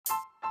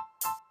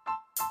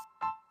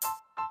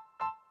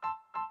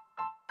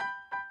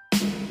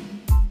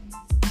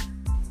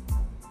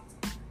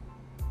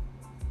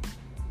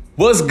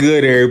What's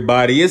good,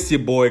 everybody? It's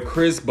your boy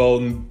Chris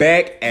Bolton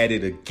back at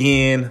it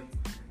again.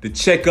 The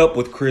Check Up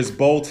with Chris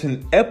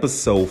Bolton,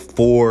 episode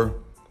 4.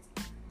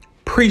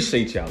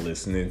 Appreciate y'all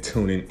listening,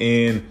 tuning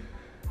in.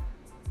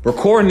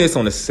 Recording this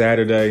on a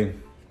Saturday.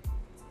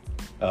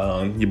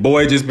 Your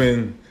boy just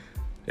been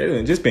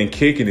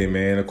kicking it,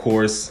 man. Of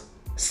course,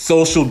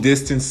 social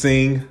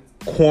distancing,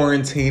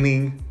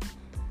 quarantining,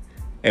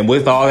 and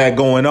with all that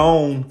going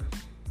on,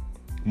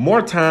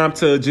 more time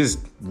to just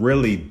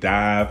really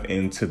dive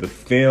into the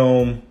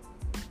film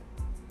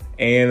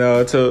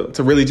and to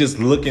really just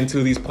look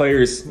into these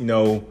players, and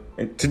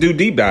to do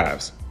deep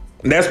dives.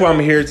 And that's what I'm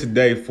here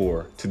today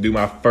for, to do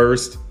my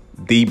first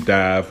deep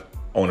dive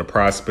on a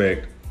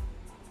prospect.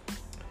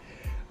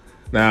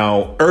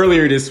 Now,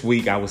 earlier this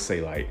week, I would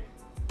say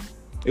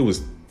it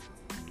was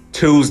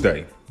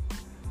Tuesday.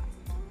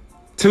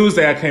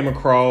 I came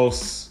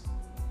across,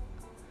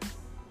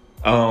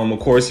 of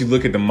course, you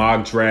look at the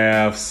mock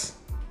drafts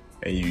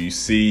and you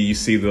see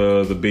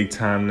the big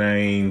time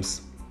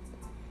names.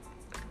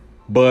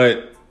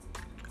 But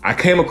I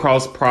came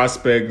across a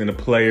prospect and a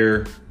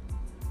player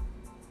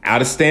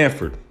out of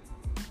Stanford,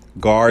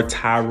 guard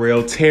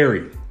Tyrell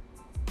Terry.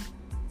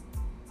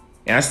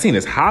 And I seen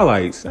his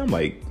highlights. I'm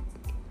like,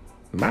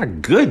 my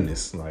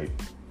goodness, why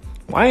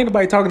ain't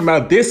nobody talking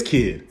about this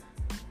kid?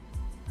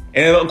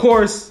 And of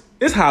course,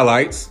 his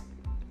highlights,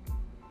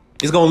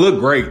 it's gonna look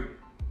great.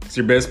 It's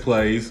your best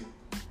plays.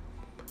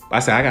 I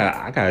said,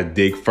 I gotta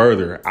dig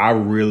further. I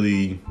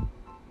really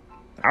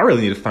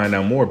need to find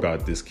out more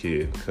about this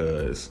kid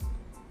because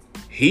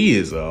he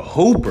is a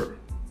hooper.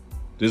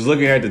 Just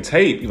looking at the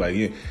tape,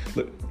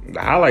 look,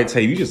 the highlight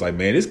tape, you just like,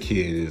 man, this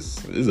kid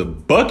is a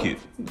bucket.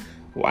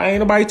 Why ain't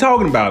nobody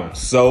talking about him?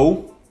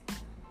 So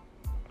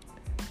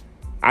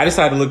I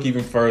decided to look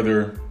even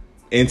further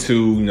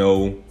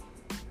into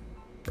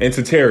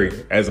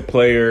Terry as a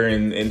player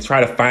and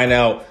try to find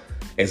out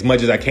as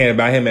much as I can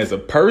about him as a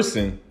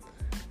person.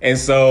 And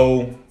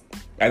so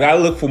I gotta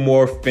look for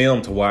more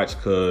film to watch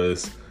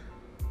because,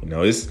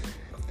 this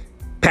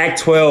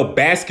Pac-12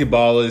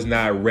 basketball is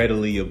not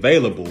readily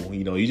available.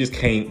 You just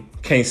can't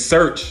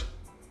search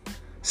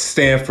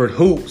Stanford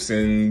hoops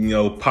and,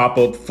 pop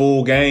up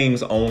full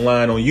games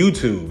online on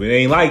YouTube. It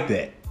ain't like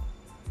that.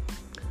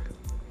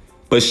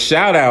 But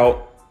shout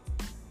out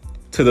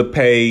to the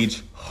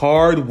page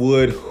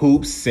Hardwood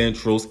Hoop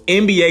Central's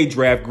NBA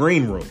Draft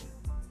Green Room.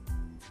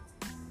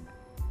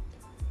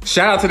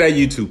 Shout out to that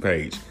YouTube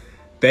page.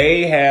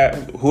 They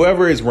have,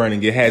 whoever is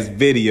running it has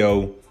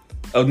video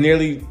of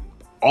nearly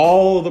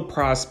all the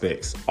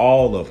prospects,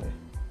 all of them.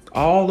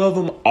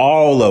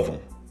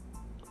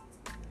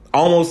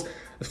 Almost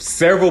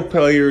several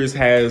players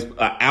has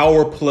an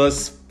hour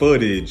plus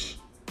footage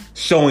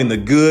showing the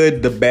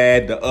good, the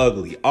bad, the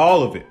ugly,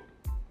 all of it.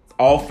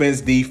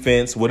 Offense,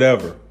 defense,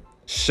 whatever.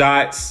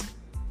 Shots,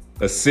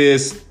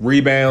 assists,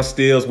 rebounds,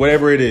 steals,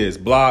 whatever it is,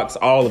 blocks,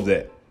 all of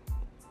that.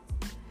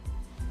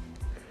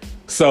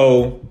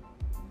 So,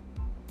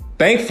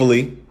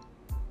 thankfully,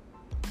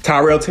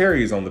 Tyrell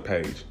Terry is on the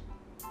page.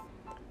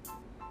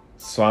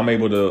 So I'm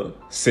able to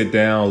sit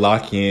down,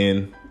 lock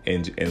in,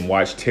 and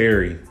watch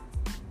Terry.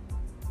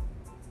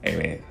 Hey,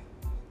 man,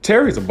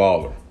 Terry's a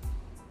baller.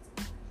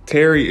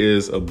 Terry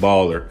is a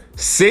baller.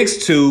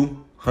 6'2",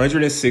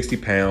 160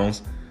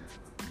 pounds.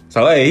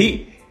 So,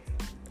 hey,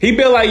 he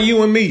built like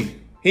you and me.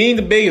 He ain't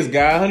the biggest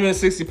guy,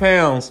 160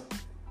 pounds.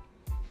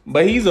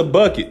 But he's a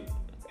bucket.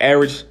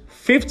 Average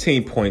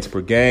 15 points per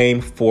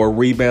game, 4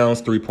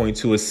 rebounds,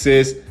 3.2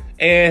 assists,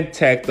 and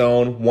tacked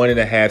on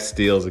 1.5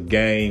 steals a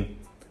game,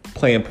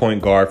 playing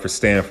point guard for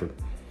Stanford.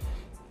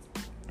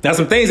 Now,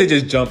 some things that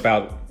just jump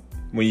out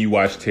when you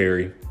watch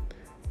Terry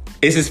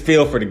is his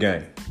feel for the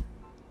game.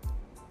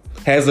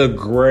 Has a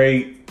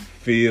great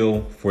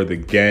feel for the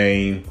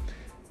game.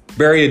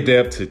 Very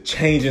adept to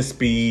changing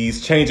speeds,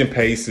 changing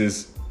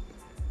paces,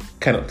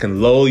 kind of can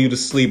lull you to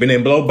sleep and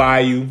then blow by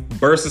you,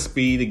 burst of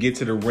speed to get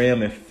to the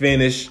rim and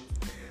finish.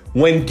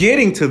 When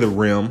getting to the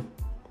rim,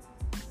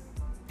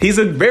 he's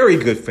a very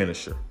good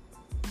finisher.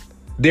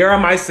 Dare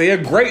I might say a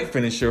great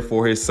finisher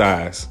for his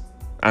size.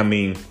 I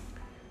mean,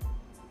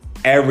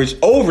 average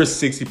over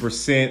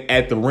 60%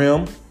 at the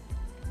rim.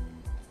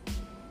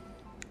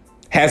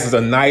 Has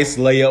a nice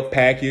layup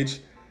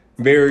package.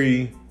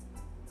 Very,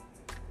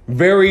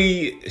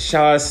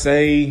 shall I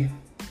say,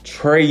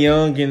 Trae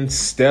Young and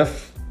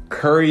Steph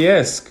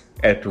Curry-esque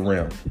at the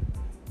rim.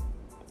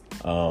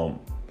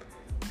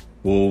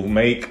 Will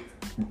make...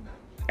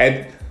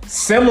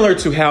 similar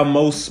to how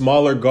most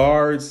smaller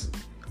guards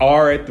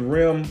are at the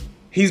rim,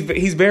 he's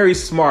very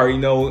smart.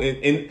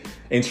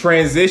 In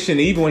transition,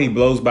 even when he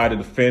blows by the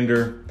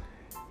defender,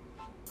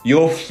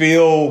 you'll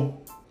feel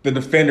the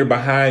defender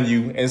behind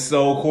you. And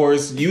so, of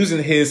course,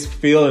 using his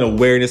feel and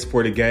awareness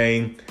for the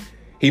game,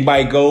 he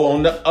might go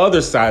on the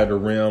other side of the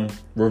rim,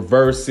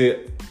 reverse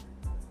it,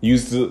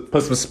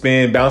 put some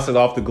spin, bounce it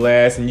off the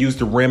glass, and use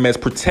the rim as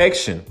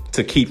protection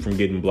to keep from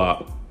getting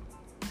blocked.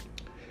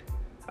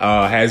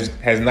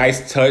 Has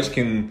nice touch,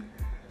 can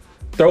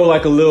throw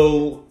like a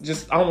little,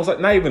 just almost like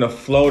not even a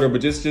floater,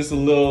 but just a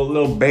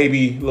little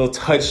baby, little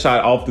touch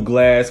shot off the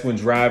glass when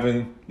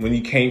driving, when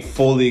you can't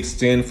fully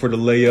extend for the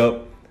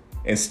layup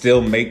and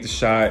still make the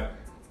shot.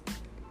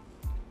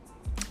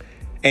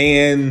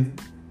 And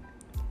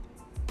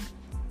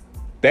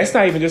that's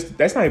not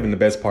even the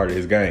best part of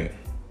his game.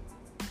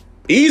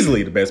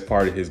 Easily the best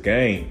part of his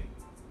game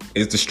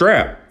is the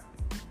strap.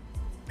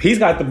 He's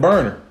got the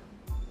burner.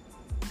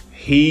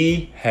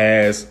 He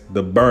has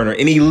the burner.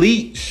 An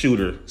elite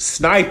shooter,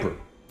 sniper,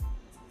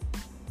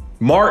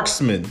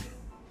 marksman,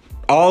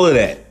 all of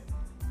that.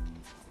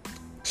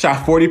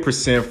 Shot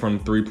 40% from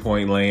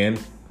three-point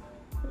land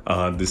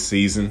this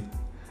season.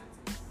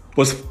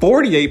 Was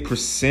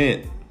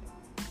 48%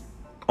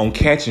 on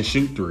catch and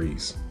shoot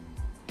threes.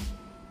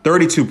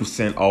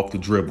 32% off the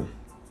dribble.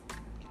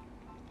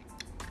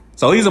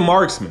 So he's a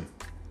marksman.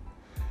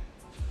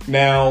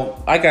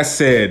 Now, like I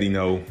said,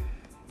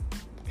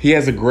 he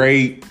has a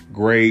great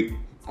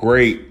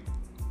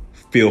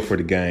feel for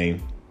the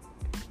game.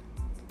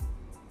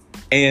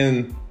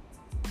 And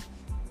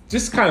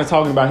just kind of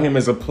talking about him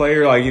as a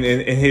player, like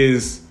in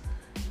his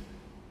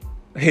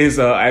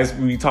as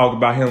we talk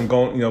about him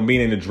going,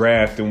 being in the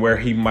draft and where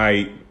he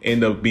might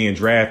end up being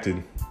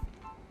drafted.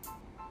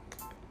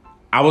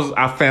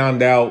 I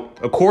found out,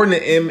 according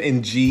to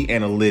M&G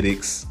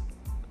Analytics,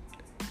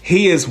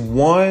 he is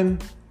one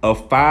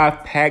of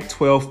 5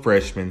 Pac-12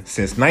 freshmen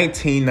since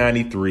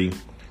 1993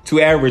 to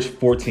average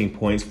 14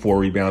 points, 4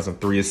 rebounds, and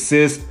 3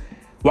 assists,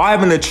 while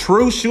having a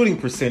true shooting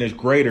percentage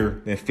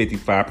greater than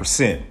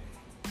 55%.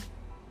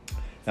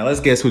 Now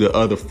let's guess who the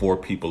other 4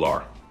 people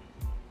are.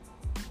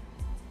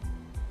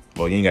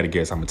 Well, you ain't got to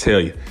guess. I'm going to tell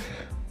you.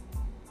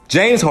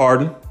 James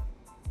Harden,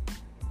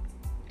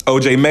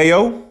 OJ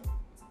Mayo,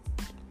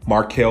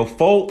 Markelle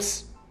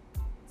Fultz,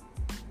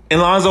 and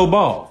Lonzo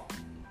Ball.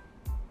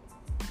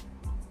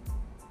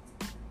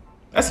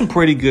 That's some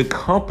pretty good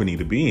company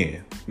to be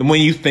in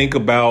when you think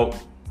about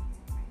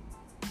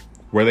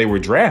where they were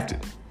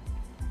drafted.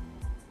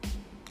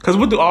 Because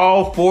what do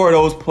all 4 of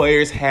those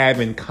players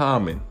have in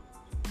common?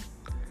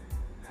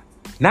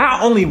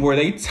 Not only were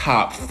they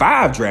top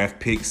 5 draft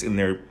picks in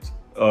their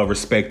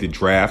respected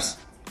drafts,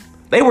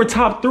 they were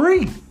top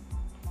 3.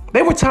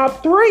 They were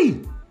top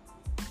 3.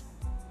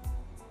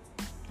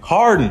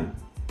 Harden,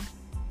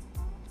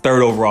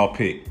 3rd overall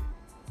pick.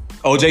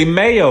 OJ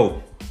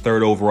Mayo,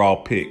 3rd overall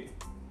pick.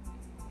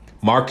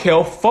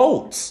 Markelle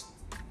Fultz,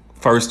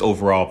 1st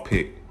overall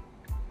pick.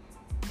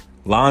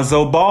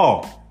 Lonzo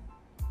Ball,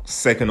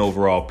 2nd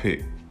overall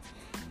pick.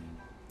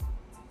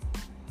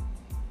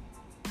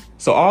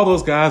 So all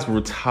those guys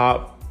were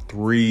top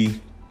 3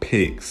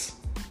 picks.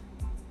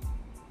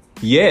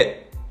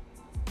 Yet,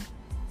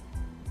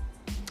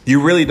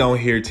 you really don't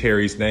hear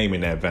Terry's name in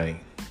that vein.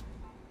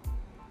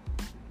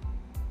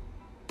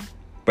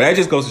 But that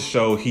just goes to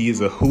show he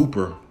is a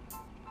hooper.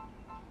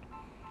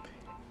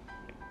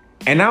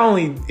 And not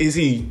only is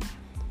he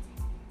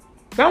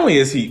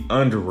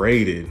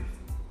underrated,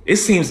 he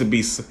seems to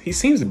be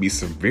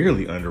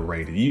severely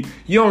underrated. You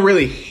don't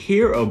really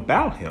hear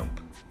about him.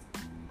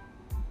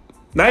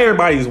 Not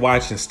everybody's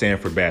watching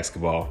Stanford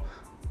basketball,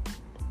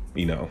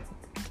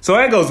 So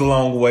that goes a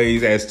long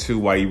ways as to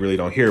why you really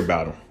don't hear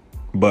about him.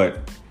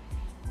 But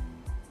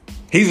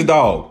he's a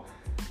dog.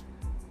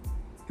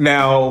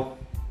 Now,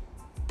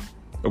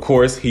 of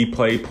course, he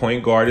played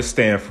point guard at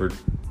Stanford.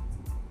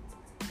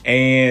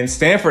 And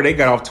Stanford, they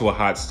got off to a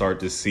hot start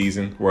this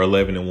season. We're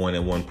 11-1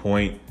 at one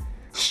point.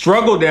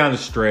 Struggled down the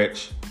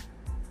stretch.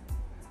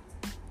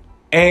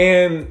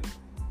 And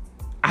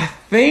I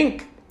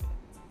think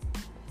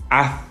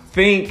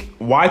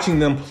watching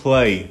them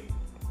play,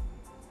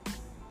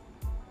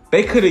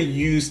 they could have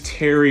used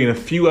Terry in a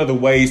few other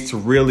ways to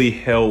really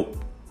help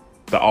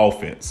the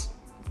offense.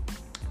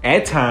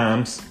 At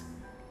times,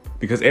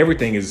 because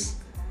everything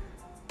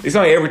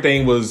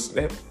was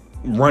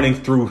running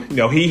through,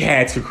 he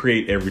had to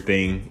create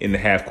everything in the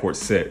half-court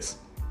sets.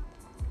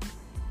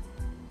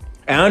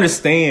 I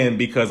understand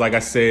because, like I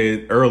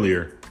said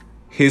earlier,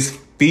 his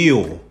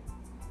feel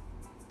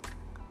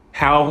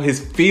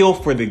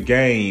for the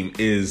game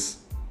is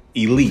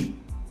elite.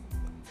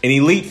 An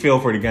elite feel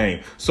for the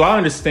game. So I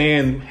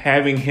understand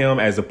having him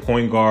as a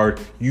point guard,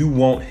 you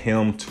want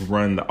him to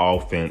run the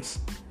offense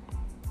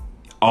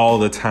all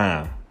the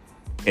time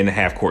in the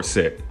half-court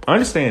set. I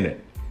understand that.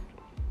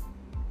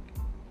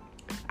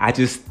 I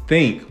just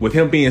think with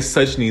him being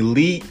such an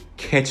elite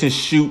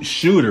catch-and-shoot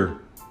shooter,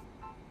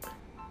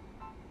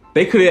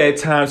 they could have at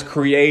times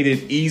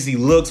created easy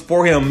looks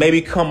for him,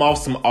 maybe come off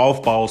some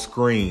off-ball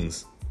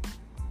screens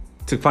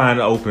to find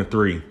an open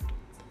 3.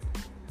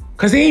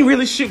 Because he ain't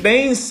really shoot.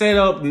 They ain't set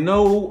up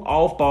no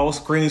off-ball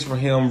screens for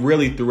him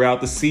really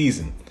throughout the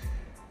season.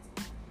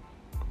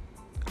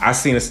 I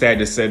seen a stat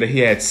that said that he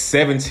had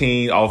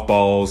 17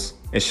 off-balls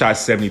and shot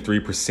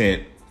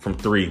 73% from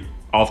 3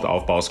 off the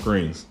off-ball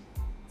screens.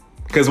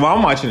 Because while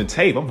I'm watching the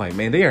tape, I'm like,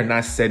 man, they are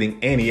not setting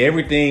any.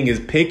 Everything is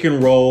pick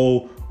and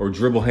roll or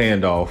dribble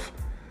handoff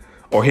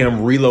or him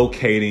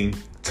relocating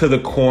to the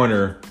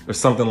corner or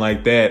something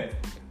like that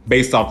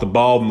based off the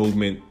ball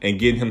movement and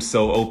getting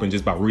himself open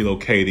just by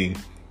relocating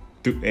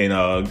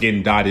and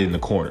getting dotted in the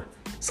corner,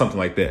 something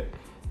like that.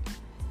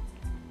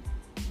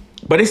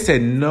 But it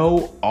said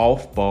no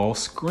off-ball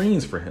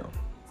screens for him.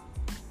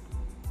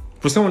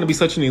 For someone to be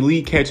such an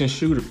elite catch and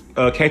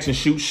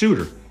shoot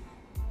shooter.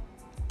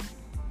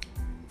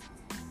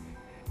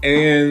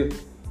 And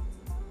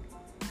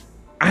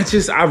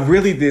I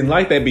really didn't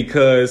like that,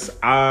 because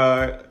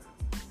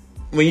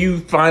when you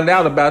find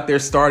out about their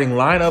starting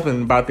lineup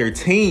and about their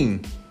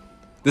team,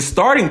 the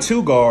starting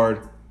two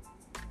guard,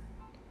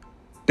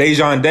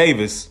 Dejon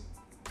Davis,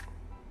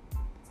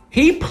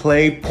 he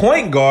played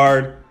point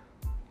guard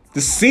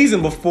the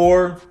season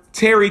before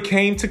Terry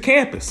came to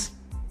campus.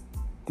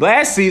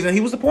 Last season, he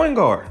was the point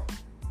guard.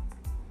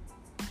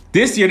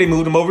 This year, they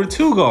moved him over to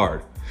two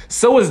guard.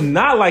 So it's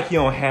not like you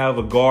don't have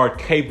a guard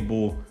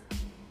capable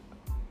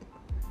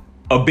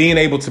of being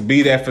able to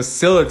be that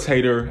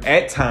facilitator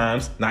at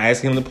times, not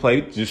asking him to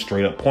play just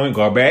straight up point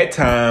guard, but at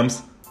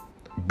times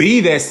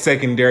be that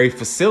secondary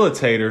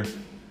facilitator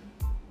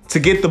to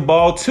get the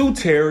ball to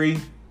Terry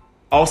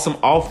off some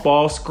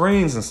off-ball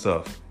screens and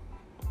stuff,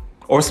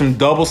 or some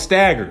double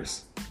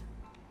staggers.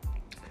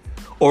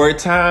 Or at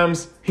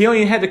times, he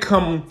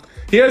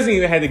doesn't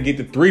even have to get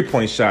the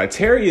three-point shot.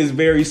 Terry is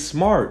very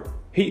smart.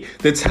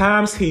 The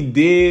times he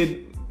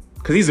did,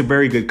 because he's a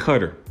very good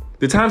cutter,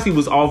 the times he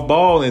was off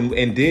ball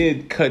and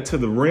did cut to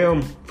the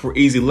rim for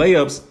easy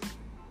layups,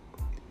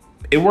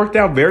 it worked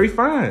out very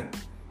fine.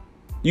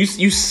 You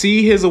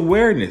see his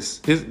awareness.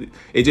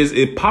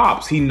 It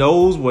pops. He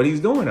knows what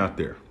he's doing out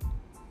there.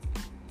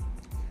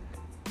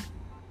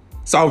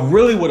 So I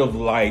really would have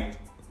liked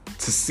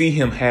to see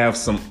him have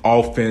some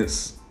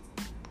offense,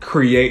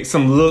 create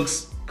some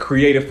looks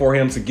created for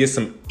him to get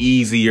some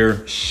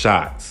easier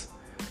shots,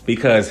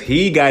 because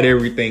he got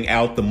everything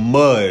out the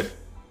mud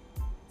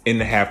in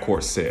the half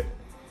court set.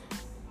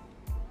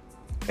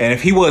 And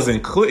if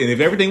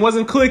everything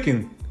wasn't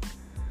clicking,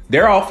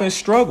 their offense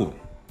struggled.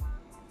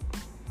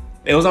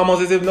 It was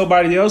almost as if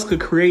nobody else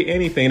could create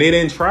anything. They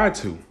didn't try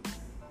to.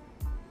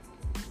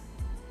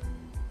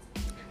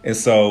 And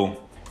so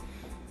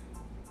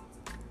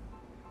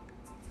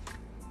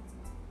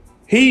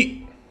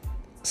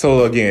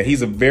again,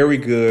 he's a very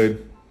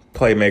good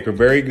playmaker,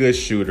 very good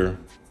shooter.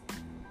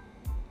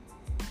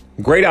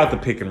 Great out the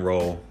pick and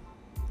roll.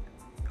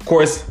 Of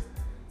course,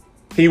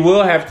 he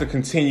will have to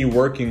continue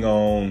working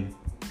on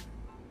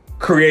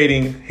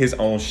creating his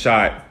own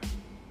shot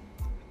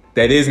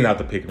that isn't out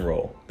the pick and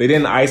roll. They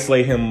didn't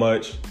isolate him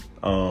much.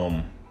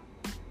 And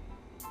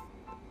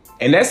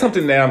that's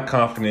something that I'm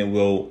confident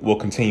will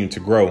continue to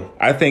grow.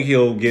 I think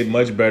he'll get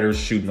much better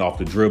shooting off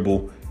the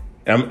dribble.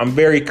 And I'm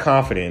very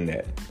confident in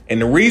that.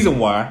 And the reason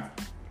why,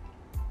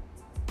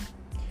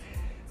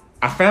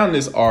 I found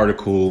this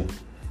article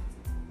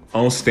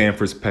on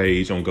Stanford's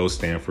page, on Go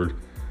Stanford,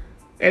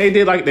 and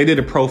they did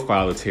a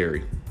profile of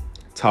Terry,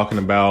 talking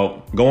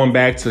about going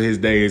back to his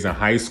days in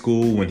high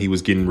school when he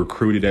was getting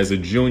recruited as a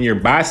junior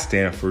by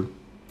Stanford.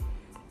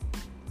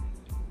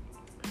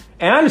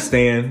 And I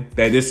understand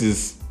that this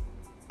is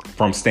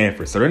from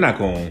Stanford, so they're not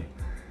going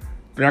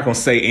to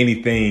say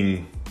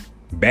anything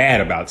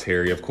bad about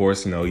Terry. Of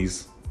course,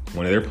 he's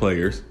one of their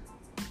players.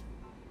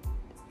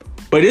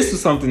 But this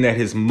is something that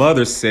his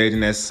mother said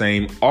in that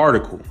same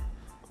article.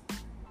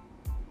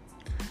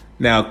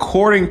 Now,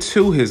 according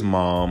to his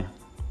mom,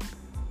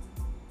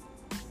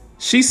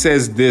 she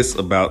says this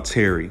about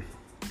Terry.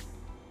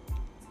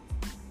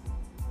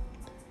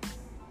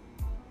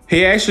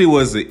 He actually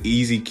was an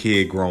easy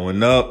kid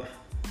growing up.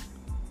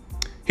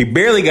 He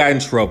barely got in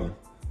trouble.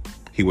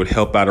 He would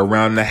help out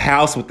around the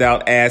house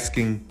without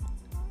asking.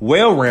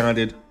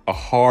 Well-rounded, a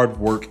hard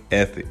work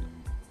ethic.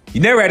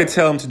 You never had to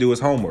tell him to do his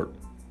homework.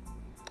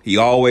 He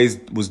always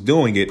was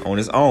doing it on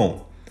his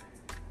own.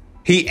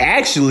 He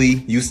actually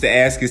used to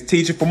ask his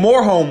teacher for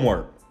more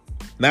homework.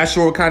 Not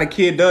sure what kind of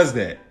kid does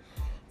that.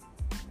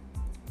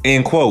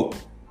 End quote.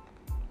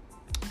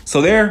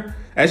 So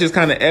that's just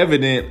kind of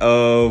evident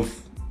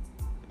of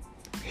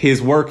his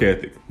work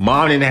ethic.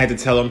 Mom didn't have to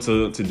tell him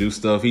to do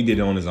stuff. He did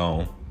it on his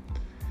own.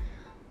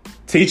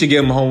 Teacher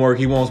gave him homework.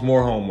 He wants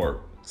more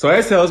homework. So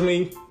that tells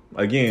me,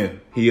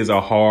 again, he is a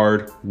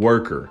hard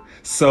worker.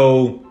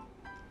 So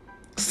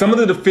some of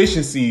the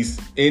deficiencies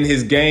in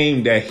his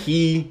game that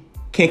he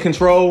can't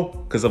control,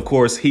 because of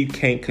course he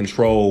can't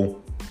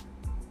control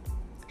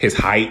his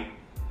height.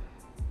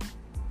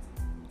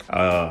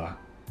 Of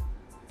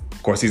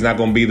course, he's not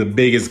going to be the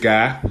biggest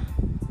guy.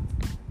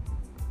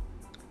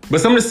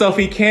 But some of the stuff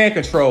he can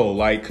control,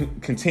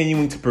 like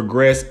continuing to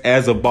progress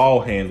as a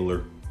ball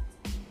handler,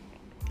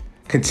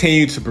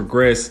 continue to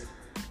progress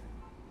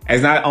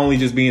as not only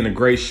just being a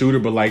great shooter,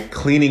 but like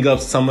cleaning up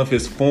some of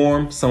his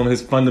form, some of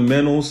his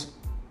fundamentals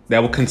that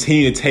will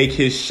continue to take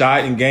his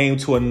shot and game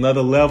to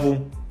another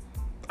level.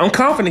 I'm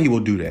confident he will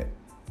do that.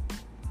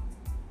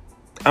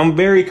 I'm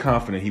very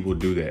confident he will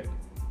do that.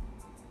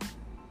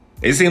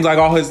 It seems like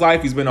all his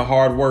life he's been a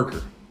hard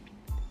worker.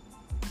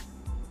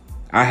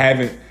 I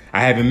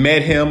haven't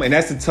met him, and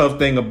that's the tough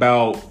thing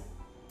about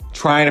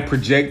trying to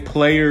project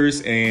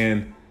players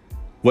and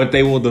what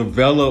they will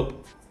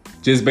develop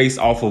just based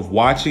off of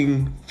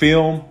watching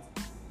film,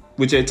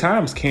 which at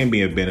times can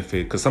be a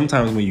benefit. Because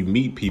sometimes when you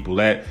meet people,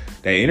 that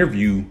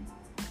interview,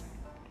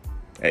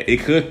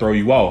 it could throw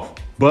you off.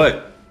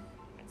 But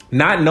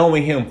not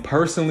knowing him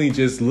personally,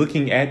 just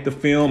looking at the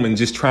film and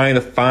just trying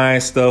to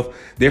find stuff,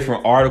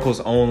 different articles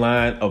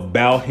online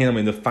about him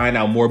and to find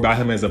out more about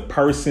him as a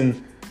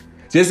person,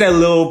 just that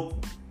little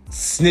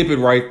snippet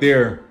right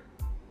there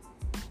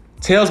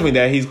tells me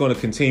that he's going to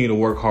continue to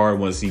work hard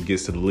once he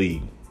gets to the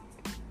league.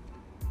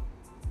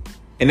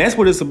 And that's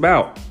what it's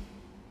about.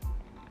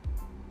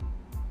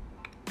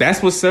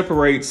 That's what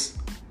separates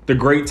the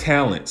great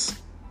talents.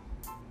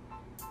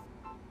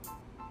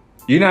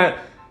 You're not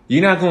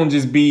going to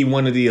just be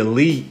one of the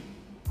elite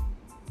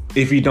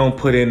if you don't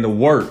put in the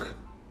work,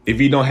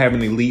 if you don't have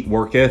an elite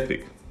work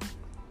ethic.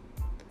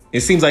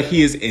 It seems like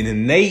he is an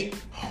innate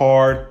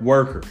hard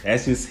worker.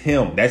 That's just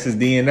him. That's his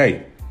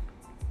DNA.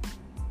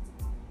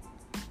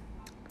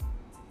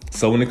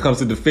 So when it comes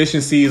to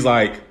deficiencies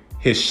like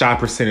his shot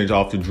percentage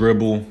off the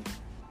dribble,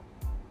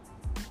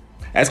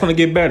 that's going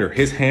to get better.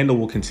 His handle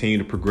will continue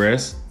to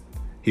progress.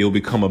 He'll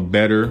become a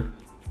better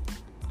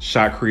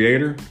shot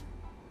creator.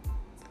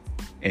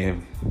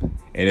 And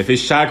if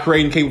his shot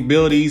creating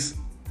capabilities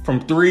from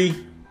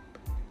three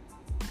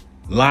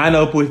line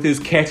up with his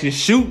catch and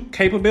shoot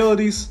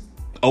capabilities,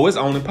 it's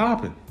on and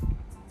popping.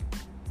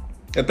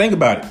 Now think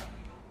about it.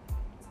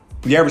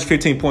 He averaged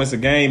 15 points a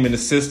game in a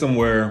system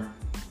where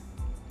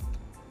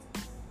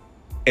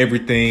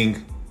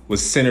everything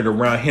was centered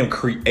around him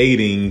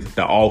creating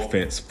the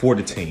offense for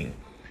the team.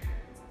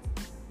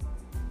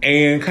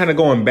 And kind of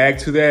going back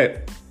to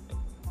that,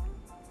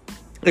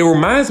 it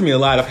reminds me a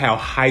lot of how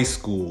high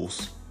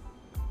schools,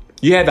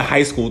 you had the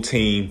high school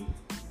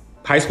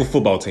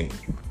football team,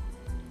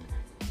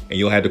 and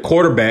you'll have the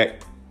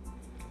quarterback.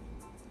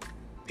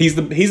 He's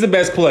the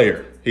best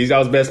player. He's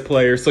y'all's best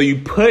player. So you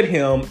put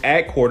him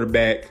at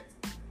quarterback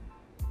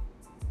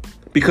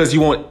because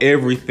you want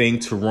everything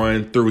to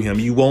run through him.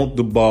 You want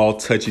the ball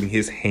touching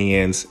his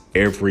hands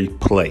every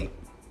play.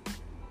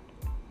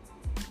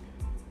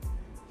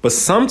 But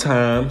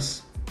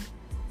sometimes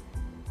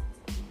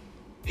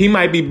he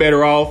might be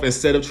better off,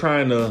 instead of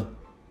trying to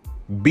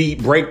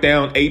break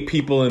down 8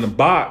 people in the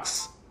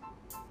box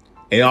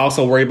and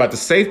also worry about the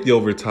safety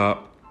over the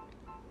top.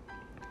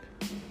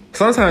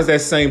 Sometimes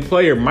that same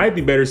player might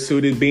be better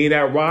suited being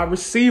that wide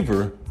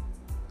receiver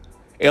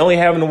and only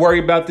having to worry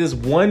about this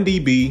one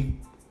DB,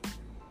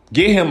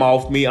 get him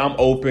off me, I'm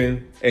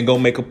open, and go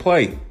make a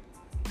play.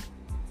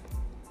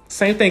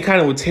 Same thing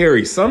kind of with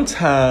Terry.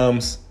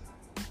 Sometimes,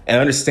 and I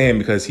understand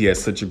because he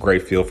has such a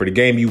great feel for the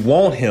game, you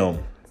want him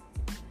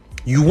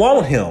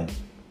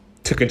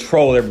to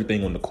control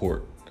everything on the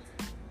court.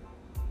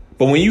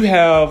 But when you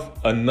have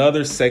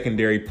another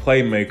secondary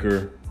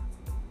playmaker,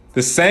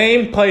 the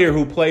same player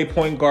who played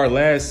point guard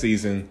last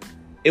season,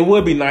 it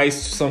would be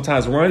nice to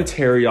sometimes run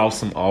Terry off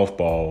some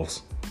off-ball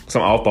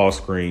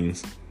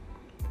screens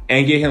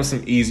and get him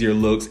some easier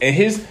looks. And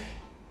his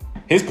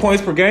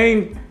points per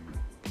game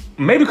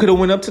maybe could have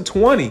went up to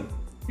 20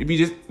 if you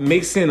just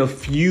mix in a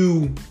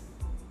few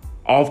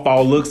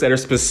off-ball looks that are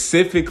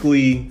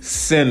specifically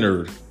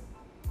centered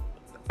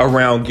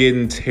around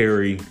getting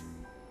Terry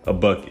a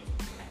bucket.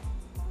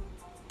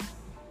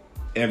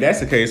 And if that's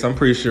the case, I'm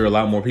pretty sure a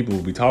lot more people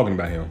will be talking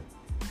about him.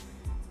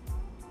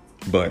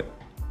 But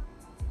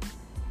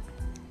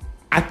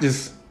I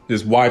just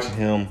watching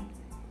him,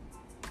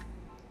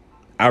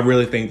 I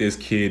really think this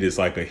kid is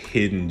like a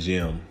hidden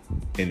gem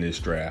in this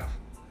draft.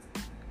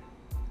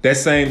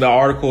 The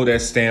article that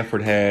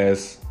Stanford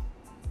has,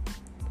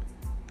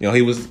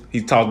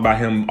 he talked about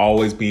him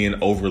always being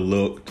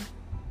overlooked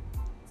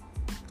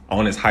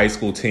on his high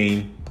school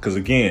team. Because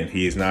again,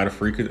 he is not a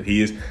freak.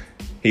 He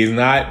is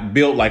not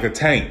built like a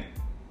tank.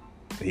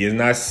 He is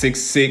not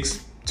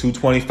 6'6",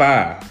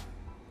 225,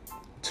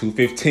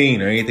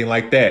 215 or anything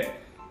like that.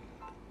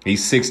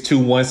 He's 6'2",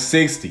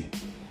 160.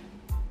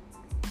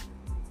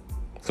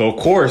 So of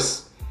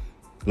course,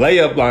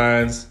 layup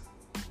lines,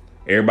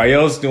 everybody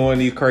else doing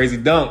these crazy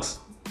dunks.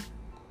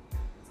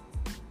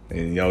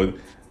 And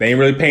they ain't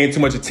really paying too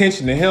much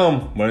attention to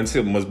him.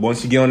 But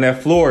once you get on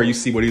that floor, you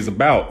see what he's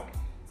about.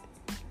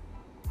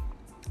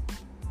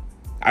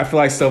 I feel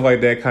like stuff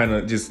like that kind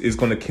of just is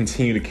going to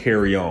continue to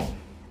carry on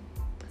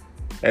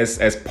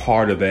as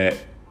part of that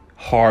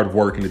hard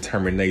work and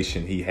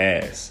determination he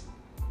has,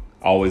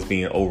 always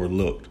being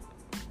overlooked.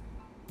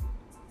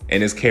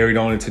 And it's carried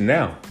on into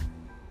now.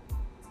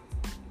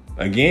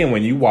 Again,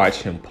 when you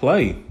watch him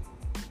play,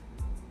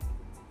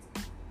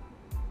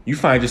 you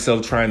find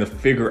yourself trying to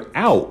figure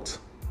out,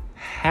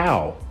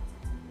 how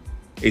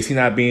is he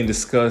not being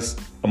discussed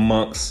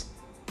amongst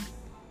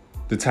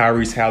the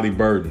Tyrese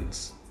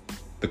Halliburtons,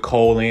 the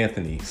Cole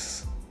Anthonys,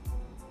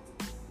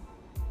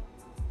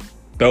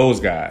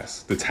 those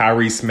guys, the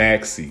Tyrese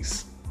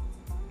Maxeys.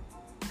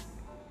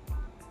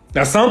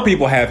 Now, some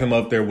people have him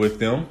up there with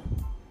them,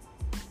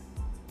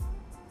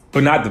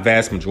 but not the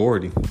vast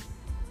majority.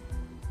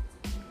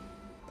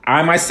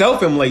 I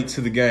myself am late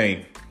to the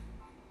game,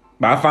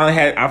 but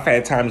I've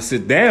had time to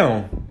sit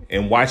down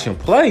and watch him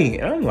play,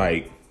 and I'm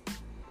like,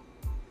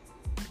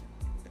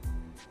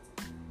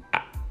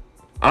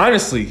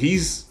 honestly,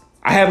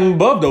 I have him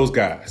above those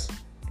guys.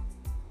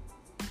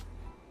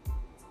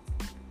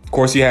 Of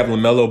course, you have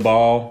LaMelo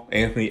Ball,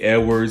 Anthony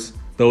Edwards.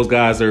 Those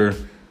guys are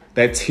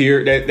that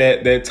tier,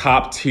 that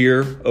top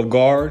tier of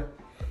guard.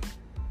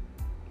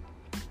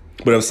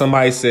 But if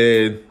somebody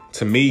said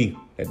to me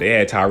that they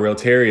had Tyrell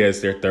Terry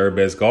as their third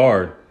best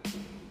guard,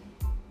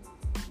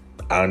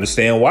 I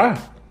understand why.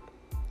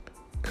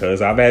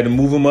 Because I've had to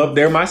move him up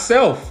there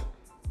myself.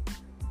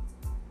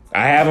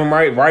 I have him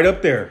right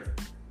up there.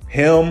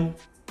 Him,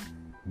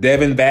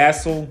 Devin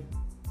Vassell,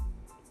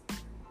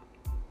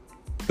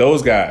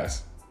 those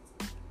guys.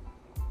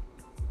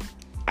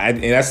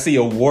 I see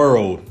a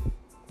world.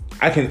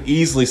 I can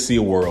easily see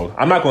a world.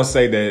 I'm not going to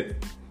say that.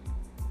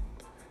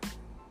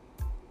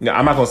 No,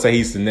 I'm not going to say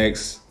he's the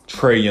next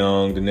Trae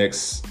Young, the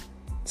next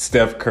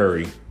Steph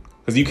Curry,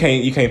 because you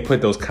can't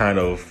put those kind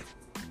of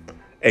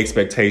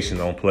expectations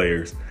on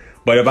players.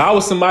 But if I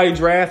was somebody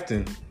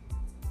drafting,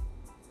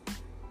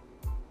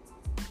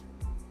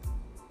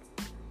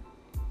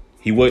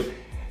 he wouldn't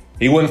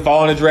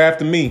fall in the draft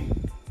to me.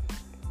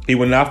 He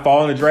would not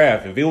fall in the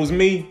draft. If it was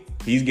me,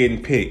 he's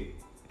getting picked.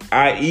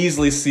 I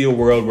easily see a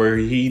world where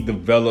he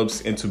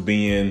develops into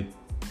being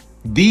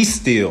the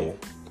steal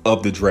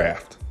of the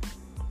draft.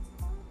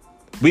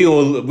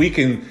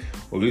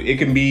 It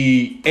can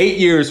be 8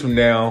 years from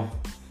now,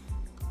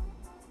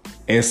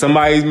 and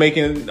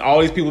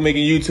all these people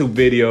making YouTube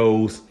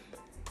videos,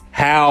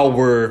 how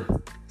were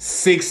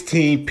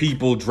 16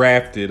 people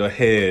drafted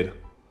ahead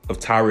of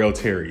Tyrell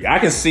Terry. I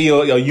can see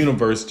a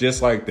universe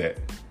just like that.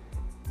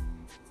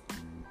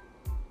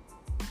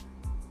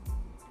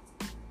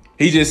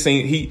 Terry just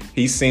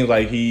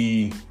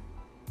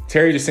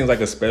seems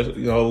like a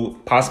special,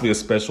 possibly a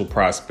special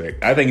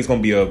prospect. I think he's going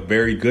to be a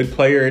very good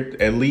player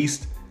at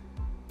least.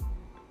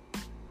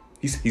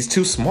 He's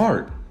too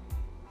smart.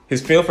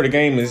 His feel for the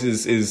game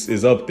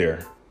is up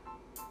there.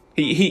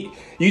 You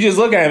just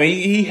look at him,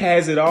 he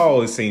has it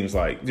all, it seems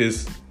like.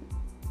 He's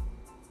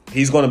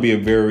going to be a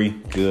very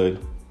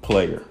good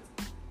player.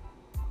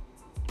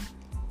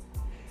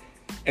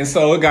 And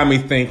so it got me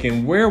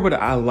thinking, where would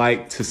I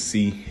like to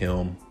see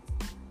him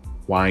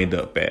wind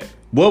up at?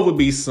 What would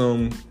be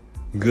some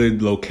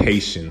good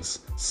locations,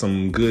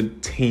 some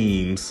good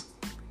teams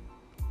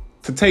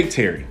to take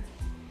Terry?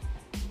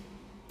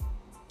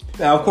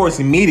 Now, of course,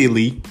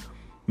 immediately,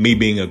 me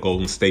being a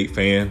Golden State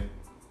fan,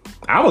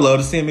 I would love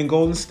to see him in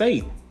Golden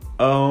State.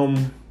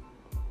 Of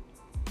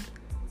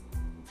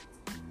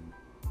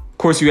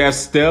course, you have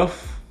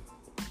Steph,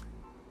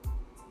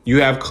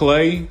 you have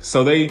Clay,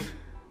 so they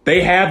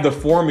have the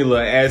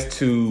formula as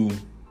to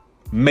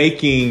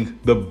making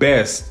the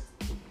best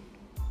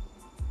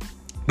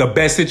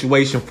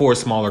situation for a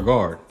smaller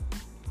guard.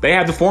 They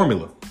have the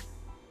formula.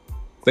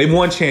 They've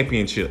won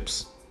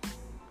championships.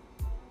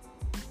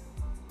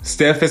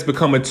 Steph has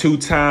become a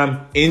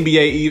 2-time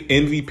NBA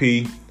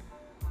MVP,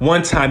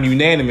 1-time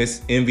unanimous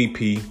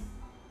MVP,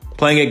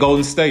 playing at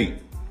Golden State.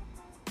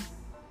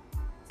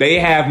 They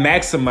have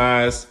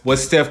maximized what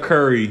Steph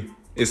Curry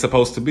is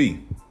supposed to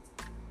be.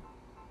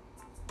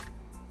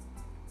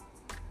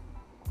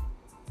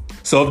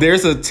 So if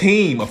there's a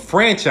team, a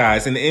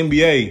franchise in the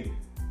NBA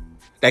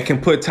that can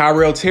put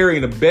Tyrell Terry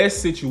in the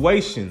best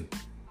situation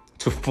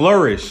to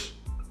flourish,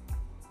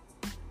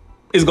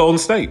 it's Golden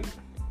State.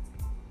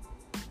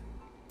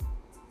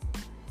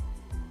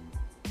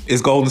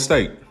 It's Golden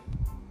State.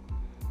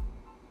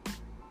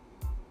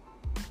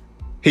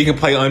 He can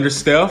play under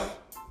Steph.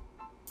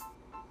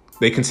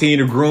 They continue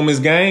to groom his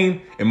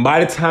game. And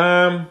by the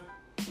time,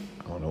 I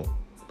don't know,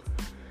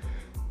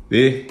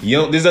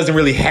 this doesn't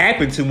really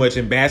happen too much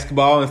in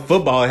basketball. And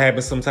football, it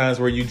happens sometimes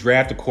where you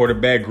draft a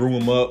quarterback, groom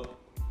him up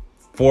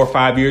 4 or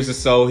 5 years or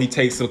so. He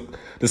takes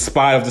the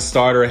spot of the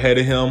starter ahead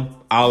of him,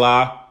 a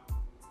la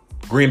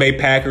Green Bay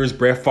Packers,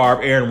 Brett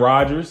Favre, Aaron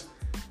Rodgers.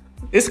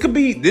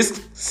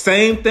 This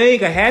same thing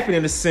could happen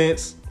in a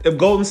sense if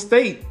Golden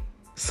State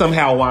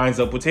somehow winds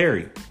up with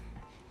Terry.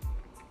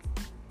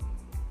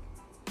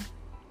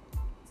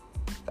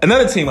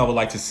 Another team I would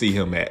like to see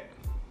him at,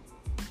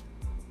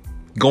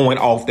 going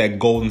off that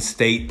Golden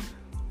State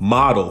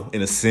model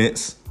in a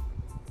sense,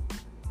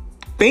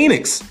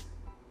 Phoenix.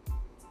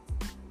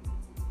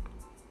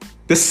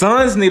 The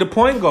Suns need a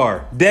point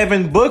guard.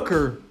 Devin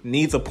Booker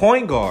needs a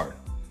point guard.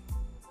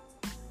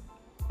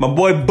 My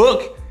boy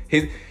Book,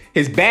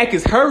 his back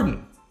is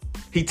hurting.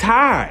 He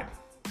tired.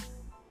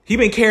 He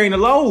been carrying the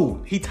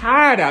load. He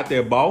tired out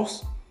there,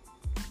 boss.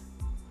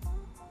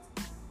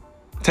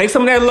 Take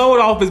some of that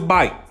load off his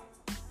bike.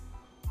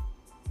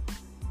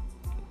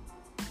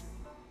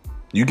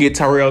 You get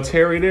Tyrell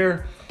Terry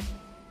there.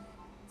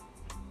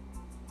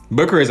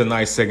 Booker is a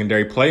nice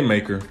secondary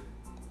playmaker.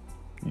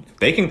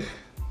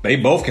 They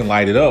both can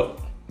light it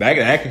up.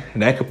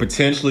 That could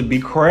potentially be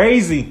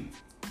crazy.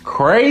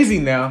 Crazy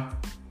now.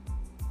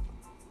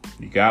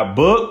 You got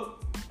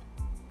Book.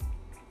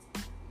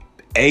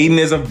 Aiden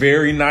is a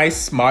very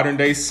nice modern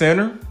day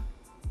center.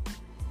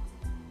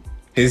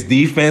 His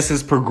defense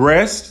has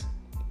progressed.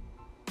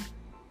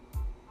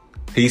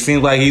 He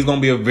seems like he's going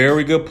to be a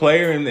very good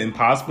player and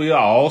possibly an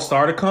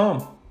all-star to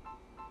come.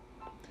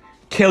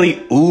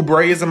 Kelly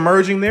Oubre is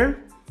emerging there.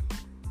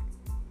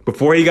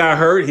 Before he got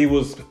hurt, he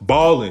was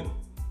balling,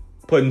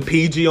 putting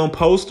PG on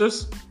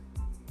posters,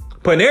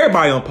 putting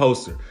everybody on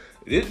poster.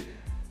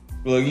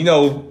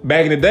 Well,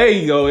 back in the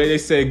day, they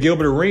said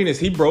Gilbert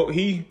Arenas,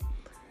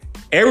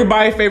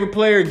 everybody's favorite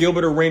player,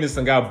 Gilbert Arenas,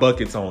 and got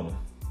buckets on him.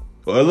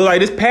 Well, it looked like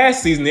this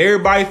past season,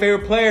 everybody's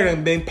favorite player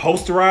had been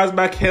posterized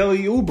by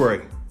Kelly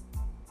Oubre.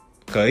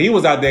 Because he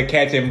was out there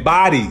catching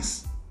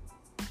bodies.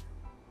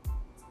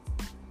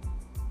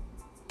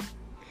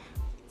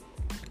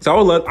 So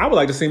I would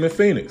like to see him in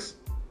Phoenix.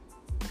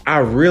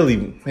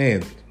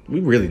 We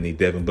really need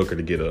Devin Booker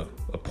to get a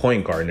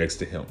point guard next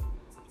to him.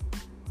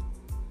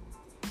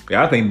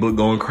 Yeah, I think Book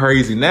going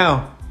crazy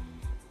now.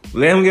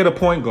 Let him get a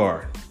point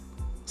guard.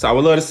 So I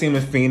would love to see him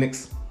in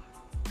Phoenix.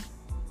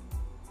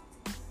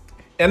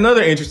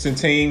 Another interesting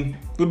team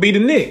would be the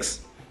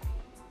Knicks.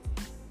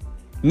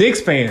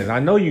 Knicks fans, I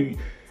know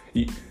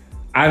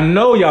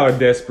y'all are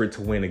desperate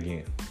to win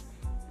again.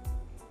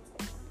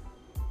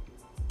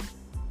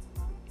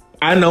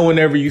 I know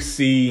whenever you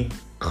see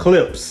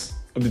clips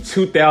of the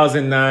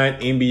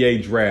 2009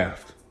 NBA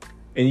draft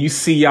and you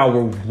see y'all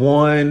were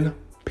one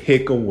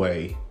pick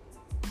away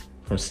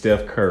from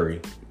Steph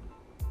Curry,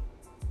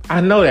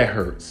 I know that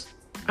hurts.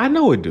 I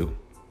know it do.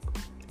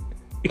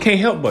 You can't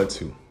help but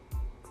to.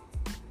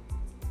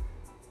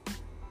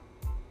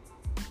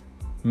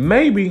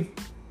 Maybe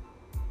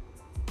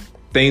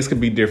things could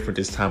be different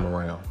this time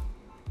around.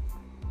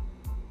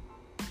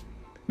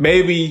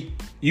 Maybe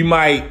you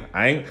might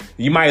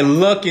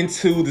look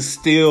into the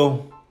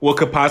steal, what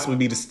could possibly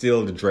be the steal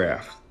of the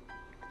draft,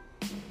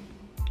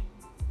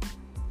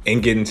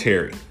 and getting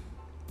Terry.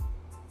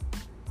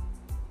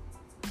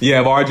 You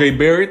have RJ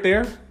Barrett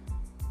there.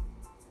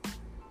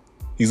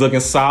 He's looking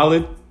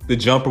solid. The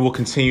jumper will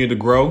continue to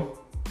grow.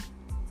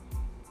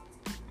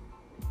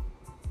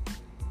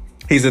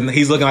 He's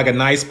looking like a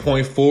nice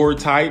point forward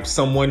type,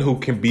 someone who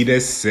can be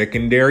that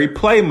secondary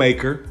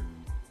playmaker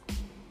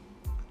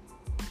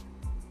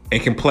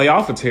and can play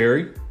off of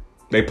Terry.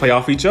 They play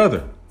off each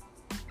other.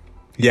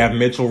 You have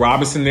Mitchell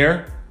Robinson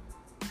there.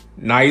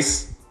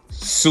 Nice,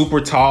 super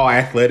tall,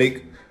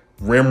 athletic,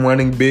 rim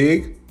running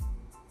big.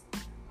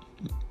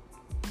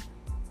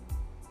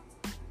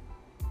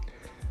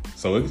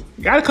 So it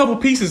got a couple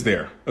pieces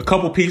there.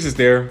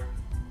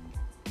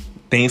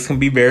 Things can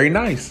be very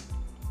nice.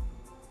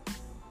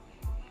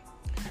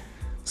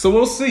 So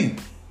we'll see.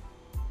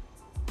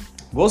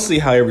 We'll see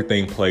how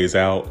everything plays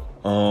out.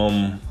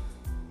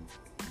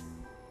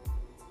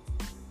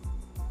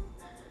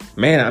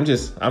 Man,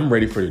 I'm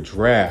ready for the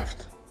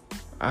draft.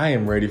 I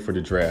am ready for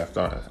the draft.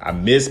 I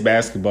miss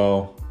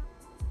basketball,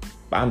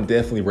 but I'm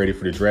definitely ready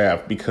for the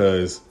draft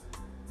because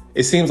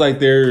it seems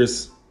like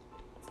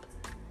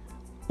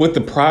with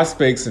the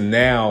prospects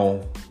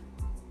now,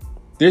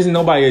 there's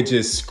nobody that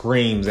just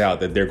screams out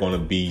that they're going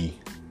to be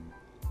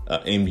an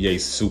NBA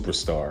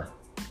superstar.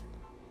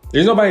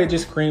 There's nobody that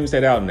just screams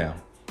that out now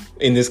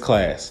in this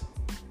class.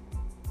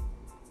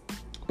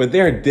 But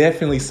there are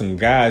definitely some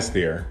guys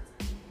there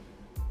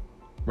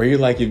where you're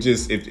like,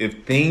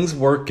 if things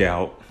work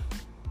out,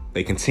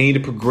 they continue to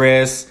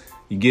progress,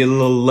 you get a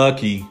little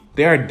lucky,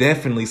 there are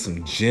definitely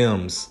some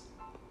gems,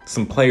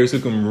 some players who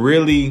can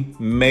really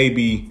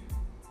maybe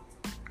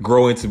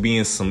grow into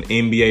being some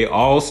NBA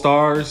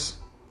All-Stars.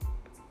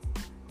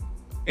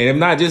 And if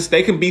not,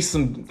 they can be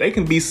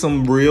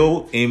some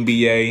real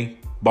NBA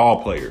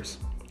ball players.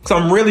 So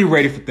I'm really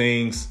ready for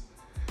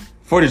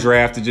the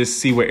draft to just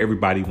see where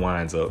everybody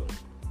winds up.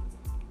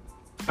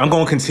 I'm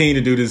going to continue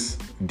to do this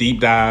deep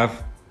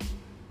dive.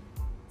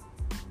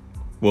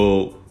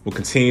 We'll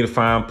continue to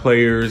find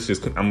players.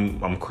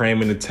 I'm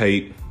cramming the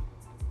tape.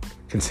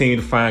 Continue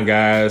to find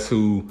guys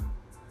who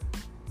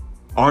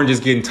aren't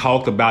just getting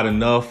talked about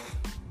enough.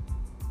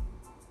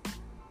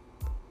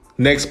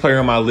 Next player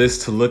on my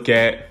list to look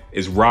at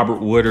is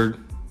Robert Woodard.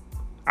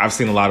 I've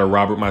seen a lot of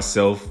Robert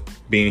myself,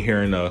 being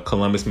here in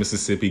Columbus,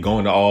 Mississippi,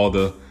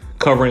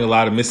 covering a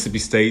lot of Mississippi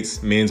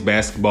State's men's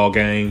basketball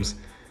games.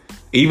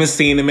 Even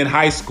seeing him in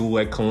high school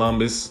at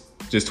Columbus,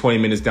 just 20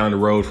 minutes down the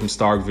road from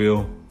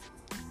Starkville.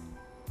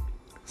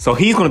 So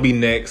he's going to be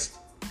next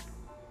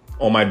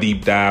on my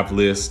deep dive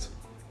list.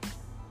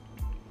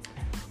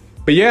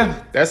 But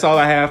yeah, that's all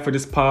I have for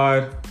this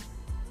pod.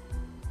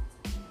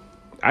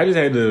 I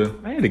had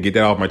to get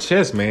that off my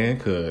chest, man,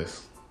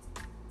 because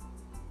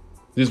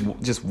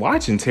just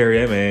watching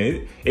Terry,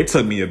 man, it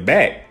took me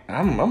aback.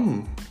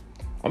 I'm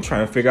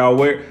trying to figure out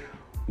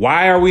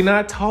why are we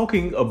not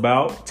talking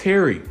about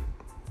Terry?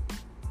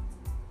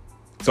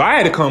 So I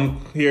had to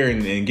come here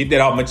and get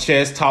that off my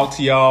chest, talk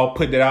to y'all,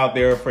 put that out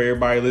there for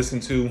everybody to listen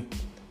to.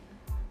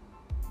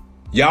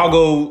 Y'all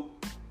go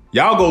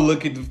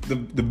look at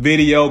the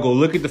video, go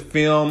look at the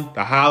film,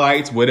 the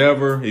highlights,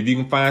 whatever. If you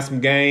can find some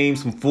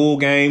games, some full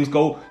games,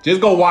 go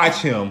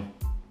watch him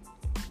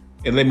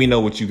and let me know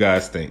what you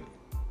guys think.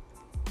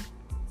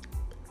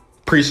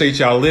 Appreciate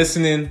y'all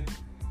listening.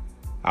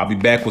 I'll be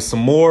back with some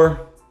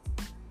more.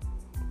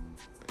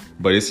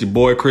 But it's your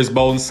boy Chris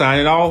Bolden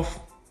signing off.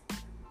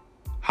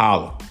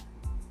 Holla.